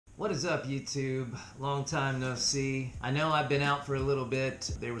What is up, YouTube? Long time no see. I know I've been out for a little bit.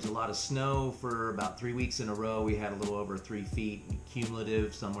 There was a lot of snow for about 3 weeks in a row. We had a little over 3 feet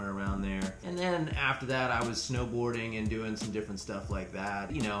cumulative, somewhere around there. And then after that, I was snowboarding and doing some different stuff like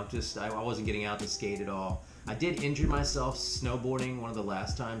that. You know, just I wasn't getting out to skate at all. I did injure myself snowboarding one of the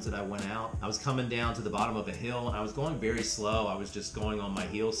last times that I went out. I was coming down to the bottom of a hill and I was going very slow. I was just going on my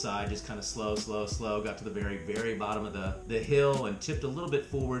heel side, just kind of slow. Got to the very bottom of the hill and tipped a little bit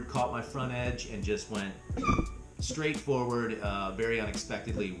forward, caught my front edge and just went straight forward, very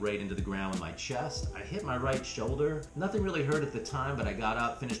unexpectedly, right into the ground with my chest. I hit my right shoulder. Nothing really hurt at the time, but I got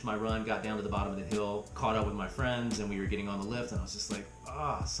up, finished my run, got down to the bottom of the hill, caught up with my friends, and we were getting on the lift, and I was just like,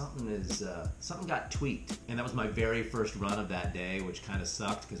 something got tweaked. And that was my very first run of that day, which kind of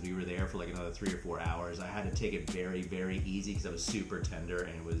sucked because we were there for like another 3 or 4 hours. I had to take it very easy because I was super tender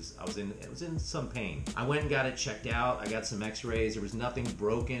and it was in some pain. I went and got it checked out. I got some x-rays. There was nothing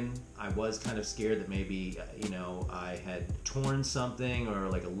broken. I was kind of scared that maybe, I had torn something or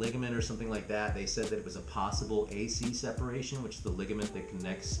like a ligament or something like that. They said that it was a possible AC separation, which is the ligament that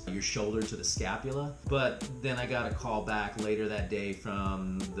connects your shoulder to the scapula. But then I got a call back later that day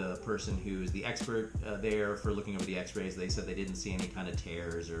from the person who is the expert there for looking over the x-rays. They said they didn't see any kind of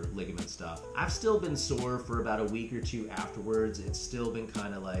tears or ligament stuff. I've still been sore for about a week or two afterwards. It's still been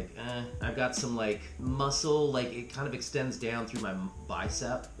kind of like, I've got some like muscle, like it kind of extends down through my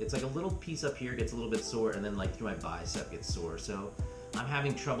bicep. It's like a little piece up here gets a little bit sore and then like through my bicep gets sore. So I'm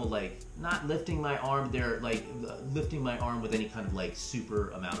having trouble like not lifting my arm there, like lifting my arm with any kind of like super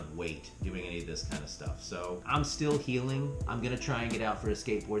amount of weight, doing any of this kind of stuff. So I'm still healing. I'm gonna try and get out for a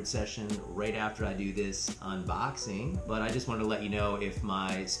skateboard session right after I do this unboxing. But I just wanted to let you know if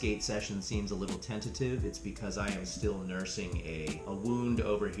my skate session seems a little tentative, it's because I am still nursing a wound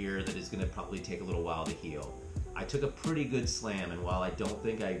over here that is gonna probably take a little while to heal. I took a pretty good slam, and while I don't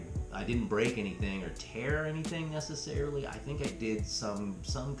think I didn't break anything or tear anything necessarily, I think I did some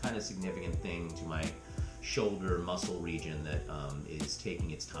kind of significant thing to my shoulder muscle region that is taking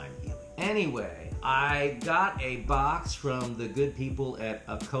its time healing. Anyway, I got a box from the good people at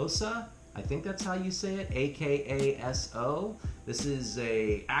AKASO. I think that's how you say it, AKASO. This is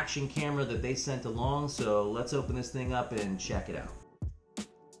a action camera that they sent along, so let's open this thing up and check it out.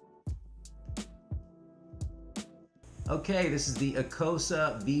 Okay, this is the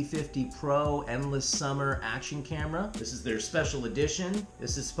AKASO V50 Pro Endless Summer Action Camera. This is their special edition.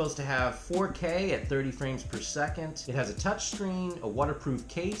 This is supposed to have 4K at 30 frames per second. It has a touch screen, a waterproof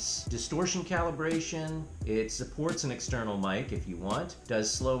case, distortion calibration. It supports an external mic if you want, does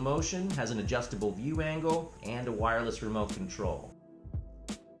slow motion, has an adjustable view angle, and a wireless remote control.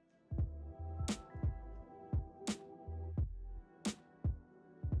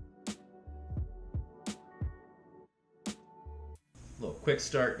 Little quick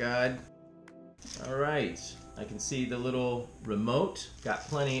start guide. All right, I can see the little remote. Got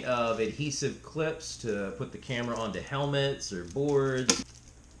plenty of adhesive clips to put the camera onto helmets or boards.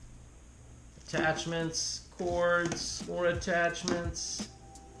 Attachments, cords, more attachments.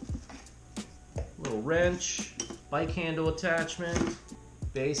 Little wrench, bike handle attachment,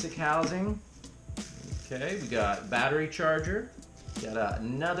 basic housing. Okay, we got battery charger. Got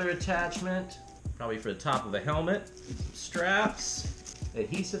another attachment, probably for the top of the helmet. Straps,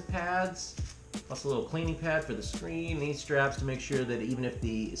 adhesive pads, plus a little cleaning pad for the screen. These straps to make sure that even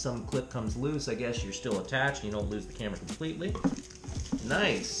if some clip comes loose, I guess you're still attached and you don't lose the camera completely.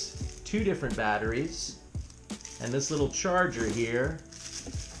 Nice. 2 different batteries. And this little charger here.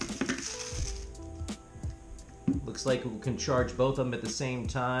 Looks like we can charge both of them at the same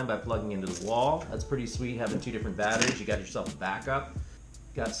time by plugging into the wall. That's pretty sweet, having 2 different batteries. You got yourself a backup.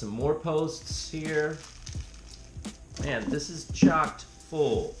 Got some more posts here. Man, this is chocked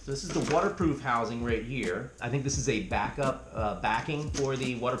full. This is the waterproof housing right here. I think this is a backup backing for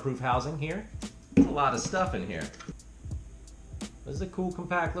the waterproof housing here. There's a lot of stuff in here. This is a cool,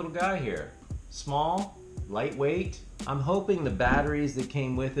 compact little guy here. Small, lightweight. I'm hoping the batteries that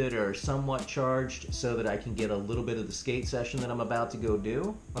came with it are somewhat charged so that I can get a little bit of the skate session that I'm about to go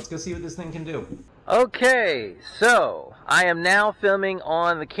do. Let's go see what this thing can do. Okay, so I am now filming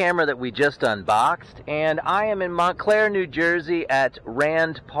on the camera that we just unboxed, and I am in Montclair, New Jersey at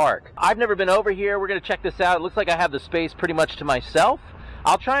Rand Park. I've never been over here. We're going to check this out. It looks like I have the space pretty much to myself.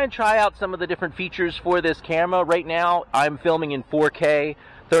 I'll try out some of the different features for this camera. Right now, I'm filming in 4K,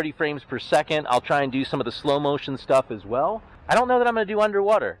 30 frames per second. I'll try and do some of the slow motion stuff as well. I don't know that I'm going to do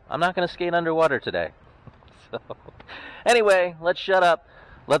underwater. I'm not going to skate underwater today. So, anyway, let's shut up.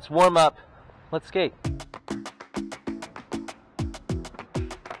 Let's warm up. Let's skate.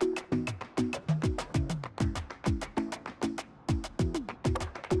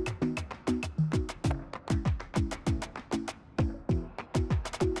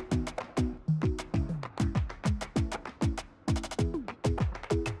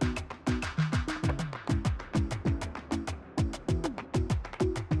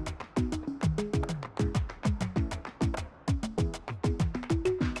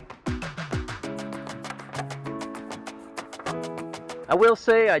 I will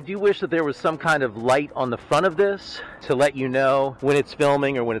say I do wish that there was some kind of light on the front of this to let you know when it's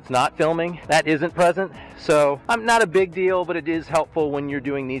filming or when it's not filming. That isn't present, so I'm not a big deal, but it is helpful when you're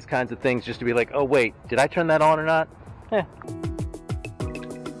doing these kinds of things just to be like, oh wait, did I turn that on or not?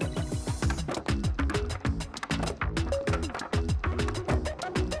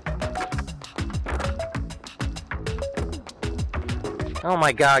 Oh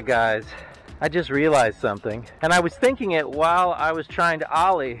my God, guys. I just realized something, and I was thinking it while I was trying to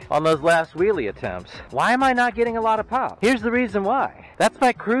ollie on those last wheelie attempts. Why am I not getting a lot of pop? Here's the reason why. That's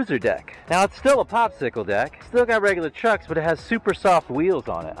my cruiser deck. Now, it's still a popsicle deck. Still got regular trucks, but it has super soft wheels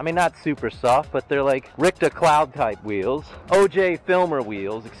on it. I mean, not super soft, but they're like Richta Cloud type wheels. OJ Filmer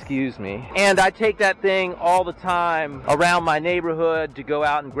wheels, excuse me. And I take that thing all the time around my neighborhood to go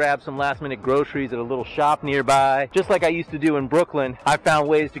out and grab some last minute groceries at a little shop nearby. Just like I used to do in Brooklyn, I found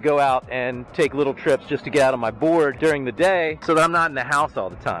ways to go out and take little trips just to get out on my board during the day so that I'm not in the house all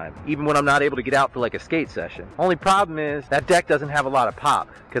the time, even when I'm not able to get out for like a skate session. Only problem is that deck doesn't have a lot of pop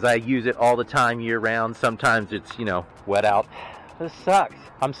because I use it all the time year round. Sometimes it's, you know, wet out. This sucks.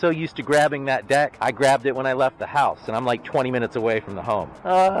 I'm so used to grabbing that deck. I grabbed it when I left the house and I'm like 20 minutes away from the home.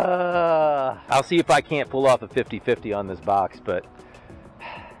 I'll see if I can't pull off a 50-50 on this box, but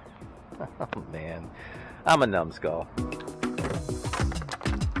oh man, I'm a numbskull.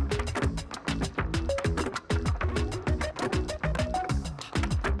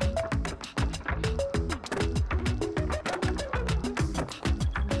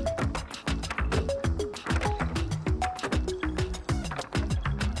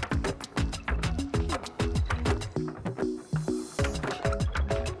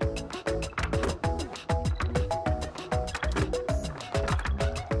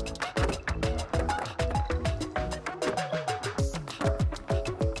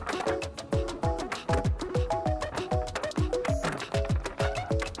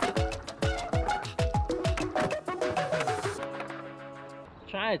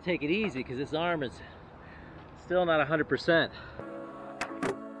 Trying to take it easy because this arm is still not 100%.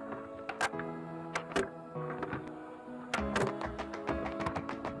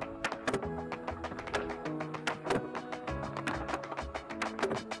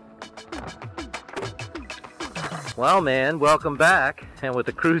 Well, man, welcome back, and with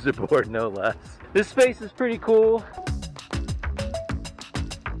the cruiser board no less. This space is pretty cool.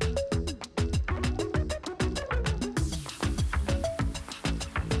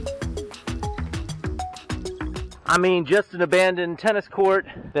 I mean, just an abandoned tennis court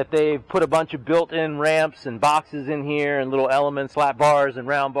that they've put a bunch of built-in ramps and boxes in here and little elements, flat bars and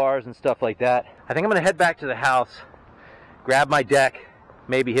round bars and stuff like that. I think I'm gonna head back to the house, grab my deck,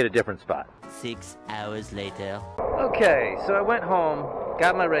 maybe hit a different spot. 6 hours later. Okay, so I went home,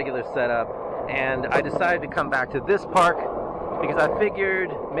 got my regular setup, and I decided to come back to this park because I figured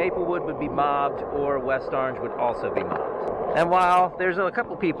Maplewood would be mobbed or West Orange would also be mobbed. And while there's a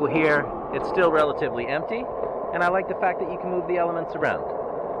couple people here, it's still relatively empty. And I like the fact that you can move the elements around.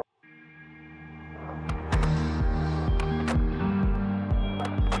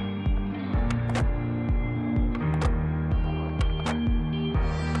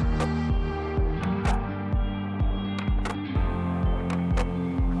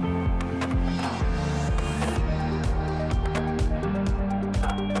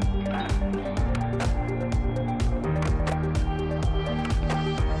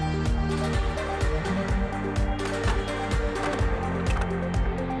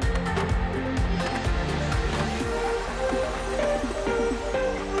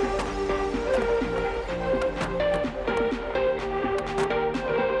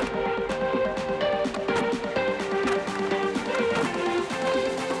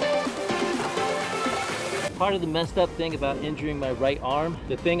 Part of the messed up thing about injuring my right arm,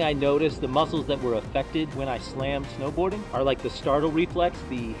 the thing I noticed, the muscles that were affected when I slammed snowboarding are like the startle reflex,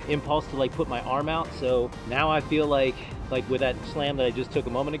 the impulse to like put my arm out. So now I feel like with that slam that I just took a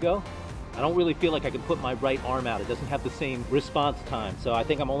moment ago, I don't really feel like I can put my right arm out. It doesn't have the same response time. So I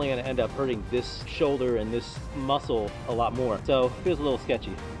think I'm only gonna end up hurting this shoulder and this muscle a lot more. So it feels a little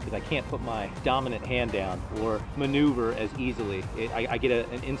sketchy because I can't put my dominant hand down or maneuver as easily. I get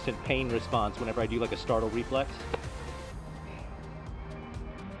an instant pain response whenever I do like a startle reflex.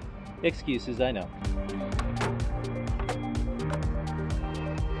 Excuses, I know.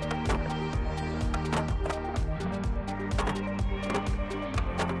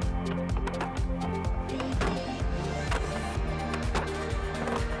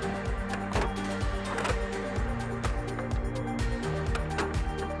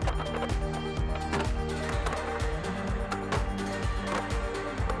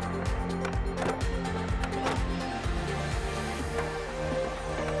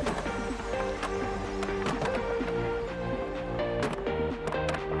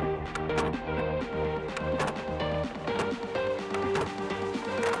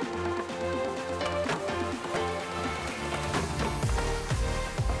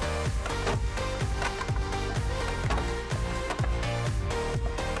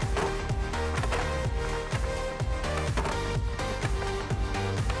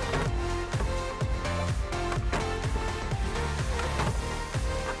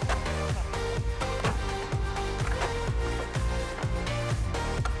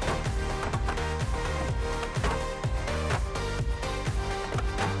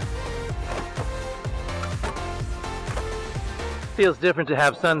 feels different to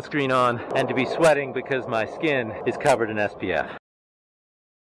have sunscreen on and to be sweating because my skin is covered in SPF.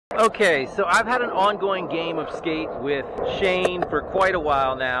 Okay, so I've had an ongoing game of skate with Shane for quite a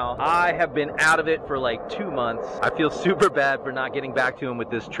while now. I have been out of it for like 2 months. I feel super bad for not getting back to him with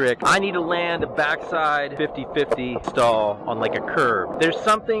this trick. I need to land a backside 50-50 stall on like a curb. There's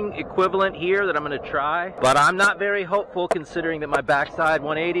something equivalent here that I'm gonna try, but I'm not very hopeful considering that my backside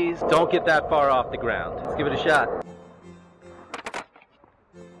 180s don't get that far off the ground. Let's give it a shot.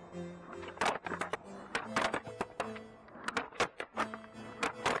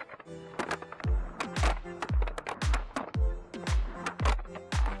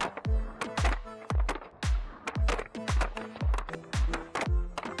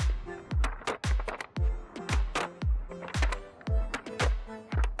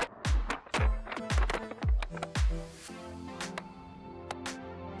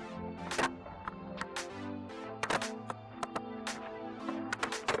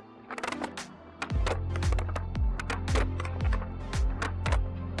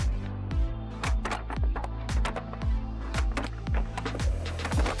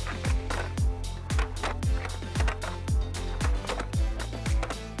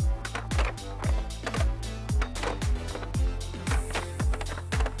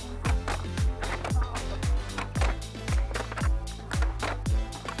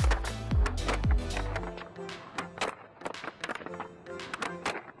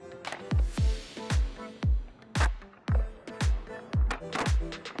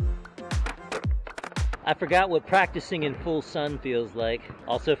 I forgot what practicing in full sun feels like.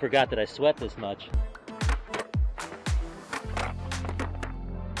 Also forgot that I sweat this much.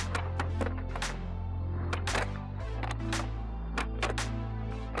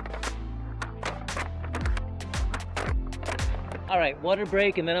 All right, water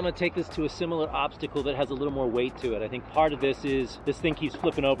break, and then I'm gonna take this to a similar obstacle that has a little more weight to it. I think part of this is, this thing keeps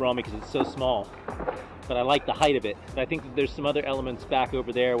flipping over on me because it's so small. But I like the height of it. But I think that there's some other elements back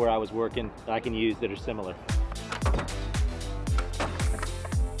over there where I was working that I can use that are similar.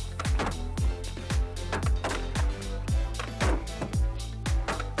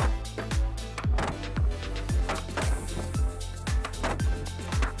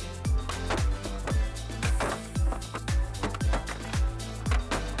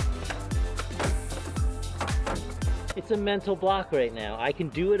 It's a mental block right now. I can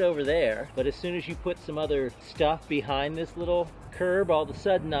do it over there, but as soon as you put some other stuff behind this little curb, all of a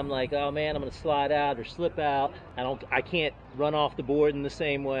sudden I'm like, oh man, I'm gonna slide out or slip out. I can't run off the board in the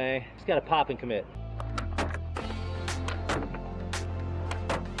same way. Just gotta pop and commit.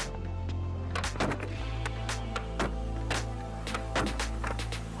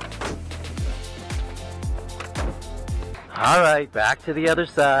 All right, back to the other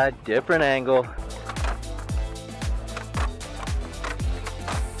side, different angle.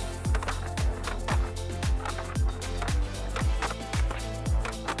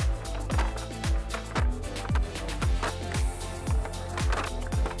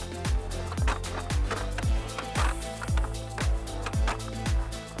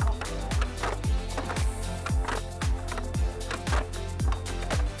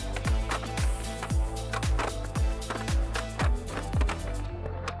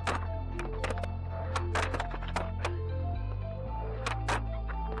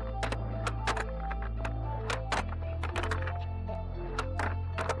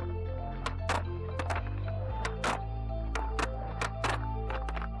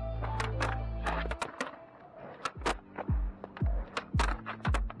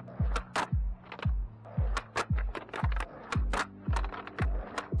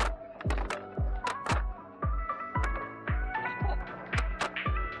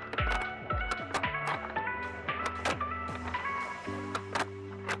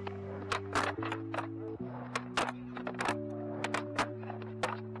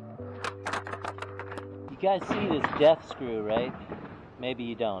 You guys see this death screw, right? Maybe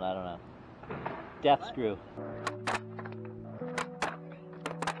you don't, I don't know. Death screw.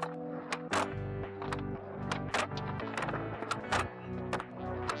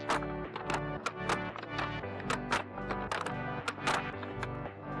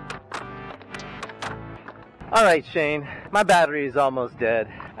 All right, Shane, my battery is almost dead.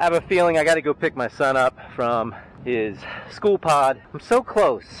 I have a feeling I gotta go pick my son up from his school pod. I'm so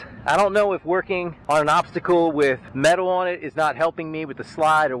close. I don't know if working on an obstacle with metal on it is not helping me with the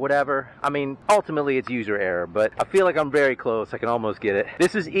slide or whatever. I mean, ultimately it's user error, but I feel like I'm very close. I can almost get it.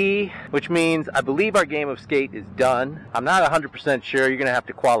 This is E, which means I believe our game of skate is done. I'm not 100% sure. You're gonna have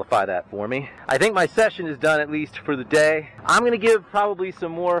to qualify that for me. I think my session is done, at least for the day. I'm gonna give probably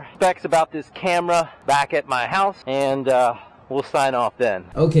some more specs about this camera back at my house, and we'll sign off then.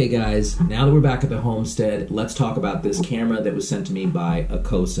 Okay guys, now that we're back at the homestead, let's talk about this camera that was sent to me by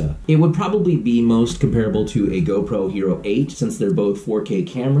AKASO. It would probably be most comparable to a GoPro Hero 8 since they're both 4K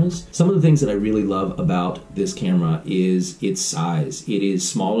cameras. Some of the things that I really love about this camera is its size. It is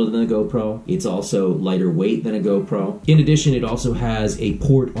smaller than a GoPro. It's also lighter weight than a GoPro. In addition, it also has a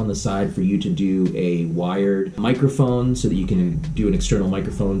port on the side for you to do a wired microphone so that you can do an external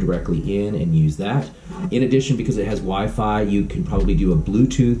microphone directly in and use that. In addition, because it has Wi-Fi, you can probably do a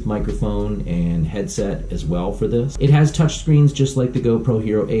Bluetooth microphone and headset as well for this. It has touch screens just like the GoPro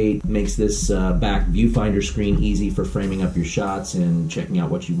Hero 8. Makes this back viewfinder screen easy for framing up your shots and checking out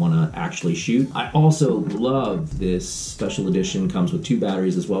what you want to actually shoot. I also love this special edition. Comes with 2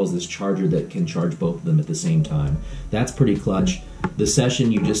 batteries as well as this charger that can charge both of them at the same time. That's pretty clutch. The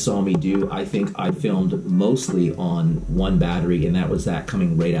session you just saw me do, I think I filmed mostly on 1 battery, and that was that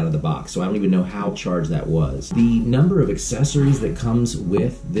coming right out of the box. So I don't even know how charged that was. The number of accessories that comes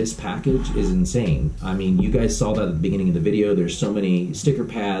with this package is insane. I mean, you guys saw that at the beginning of the video. There's so many sticker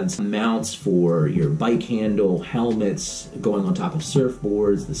pads, mounts for your bike handle, helmets, going on top of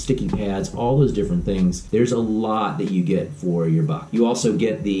surfboards, the sticky pads, all those different things. There's a lot that you get for your buck. You also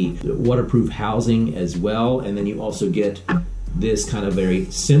get the waterproof housing as well, and then you also get this kind of very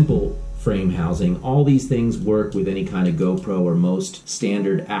simple frame housing. All these things work with any kind of GoPro or most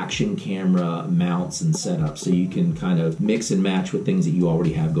standard action camera mounts and setups, so you can kind of mix and match with things that you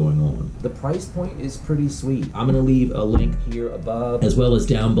already have going on. The price point is pretty sweet. I'm gonna leave a link here above as well as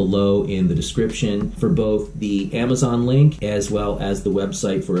down below in the description for both the Amazon link as well as the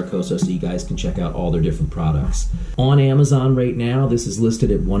website for AKASO so you guys can check out all their different products. On Amazon right now, this is listed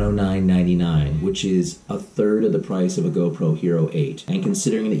at $109.99, which is a third of the price of a GoPro Hero 8. And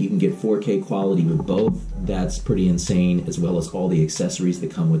considering that you can get 4K quality with both, that's pretty insane, as well as all the accessories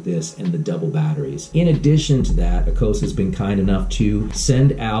that come with this and the double batteries. In addition to that, AKASO has been kind enough to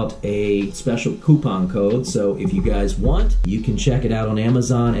send out a special coupon code, so if you guys want, you can check it out on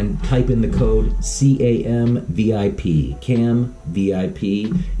Amazon and type in the code CAMVIP,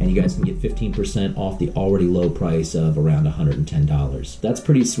 CAMVIP, and you guys can get 15% off the already low price of around $110. That's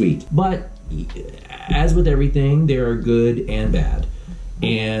pretty sweet. But as with everything, there are good and bad.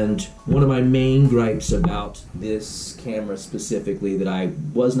 And one of my main gripes about this camera specifically that I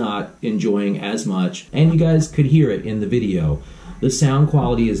was not enjoying as much, and you guys could hear it in the video, the sound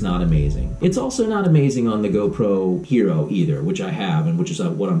quality is not amazing. It's also not amazing on the GoPro Hero either, which I have and which is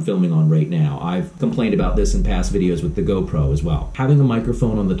what I'm filming on right now. I've complained about this in past videos with the GoPro as well. Having a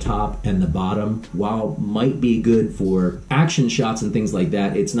microphone on the top and the bottom, while might be good for action shots and things like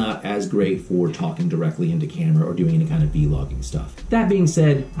that, it's not as great for talking directly into camera or doing any kind of vlogging stuff. That being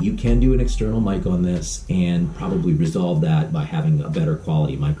said, you can do an external mic on this and probably resolve that by having a better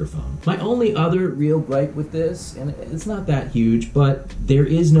quality microphone. My only other real gripe with this, and it's not that huge, but there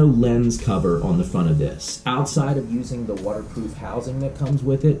is no lens cover on the front of this. Outside of using the waterproof housing that comes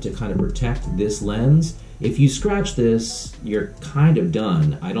with it to kind of protect this lens, if you scratch this, you're kind of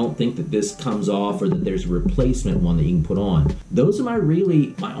done. I don't think that this comes off or that there's a replacement one that you can put on. Those are my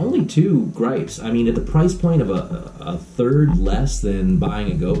only 2 gripes. I mean, at the price point of a third less than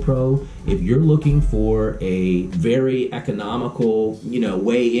buying a GoPro, if you're looking for a very economical,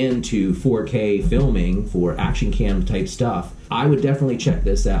 way into 4K filming for action cam type stuff, I would definitely check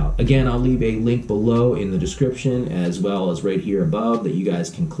this out. Again, I'll leave a link below in the description as well as right here above that you guys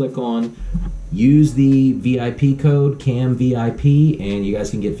can click on. Use the VIP code CAMVIP and you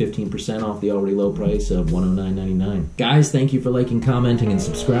guys can get 15% off the already low price of $109.99. Guys, thank you for liking, commenting, and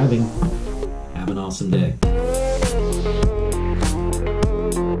subscribing. Have an awesome day.